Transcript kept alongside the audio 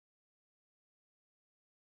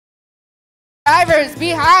drivers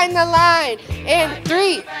behind the line in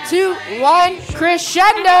 3, 2, 1,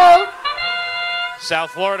 crescendo. South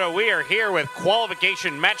Florida, we are here with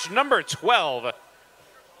qualification match number 12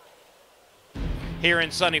 here in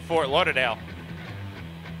sunny Fort Lauderdale.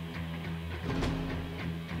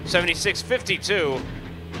 76-52,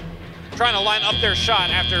 trying to line up their shot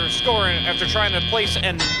after trying to place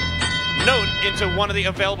a note into one of the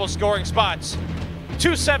available scoring spots.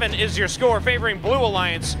 2-7 is your score, favoring Blue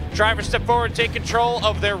Alliance. Drivers step forward, take control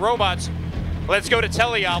of their robots. Let's go to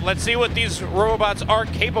teleop. Let's see what these robots are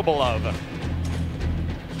capable of.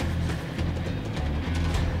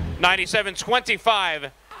 97-25,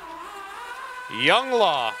 Young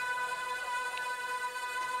Law.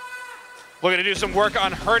 Looking to do some work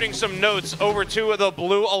on herding some notes over to the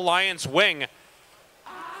Blue Alliance wing.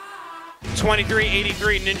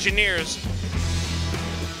 23-83, Ninjineers.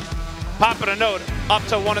 Popping a note up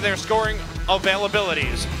to one of their scoring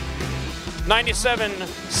availabilities.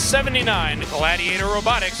 97-79, Gladiator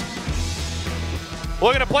Robotics.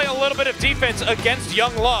 Looking to play a little bit of defense against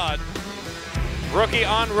Young Law. Rookie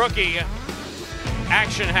on rookie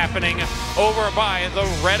action happening over by the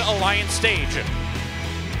Red Alliance stage.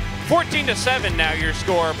 14-7 now your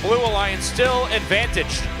score. Blue Alliance still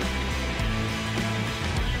advantaged.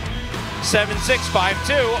 7-6,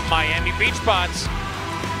 5-2, Miami Beach Bots.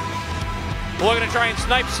 Looking to try and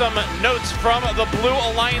snipe some notes from the Blue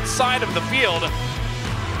Alliance side of the field.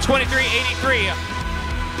 23-83,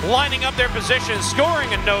 lining up their position,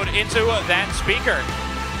 scoring a note into that speaker.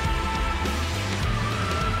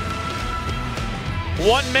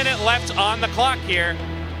 1 minute left on the clock here.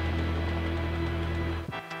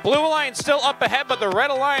 Blue Alliance still up ahead, but the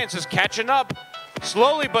Red Alliance is catching up.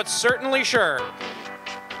 Slowly but certainly sure.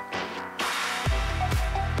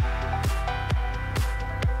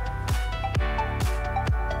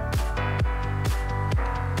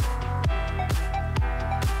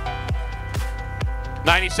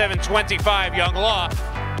 (97-25) Young Law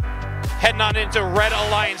heading on into Red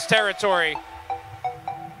Alliance territory.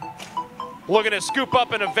 Looking to scoop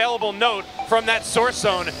up an available note from that source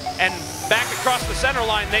zone, and back across the center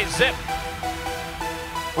line they zip.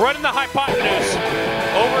 Running the hypotenuse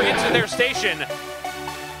over into their station.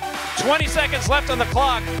 20 seconds left on the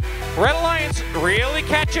clock. Red Alliance really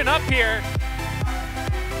catching up here.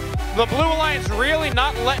 The Blue Alliance really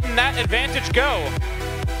not letting that advantage go.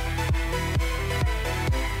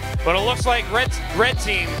 But it looks like Red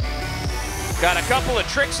Team got a couple of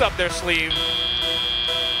tricks up their sleeve.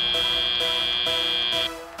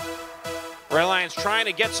 Red Alliance trying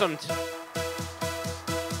to get some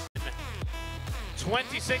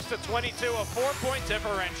 26-22, a 4-point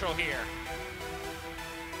differential here.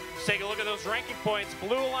 Let's take a look at those ranking points.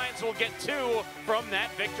 Blue Alliance will get 2 from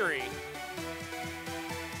that victory.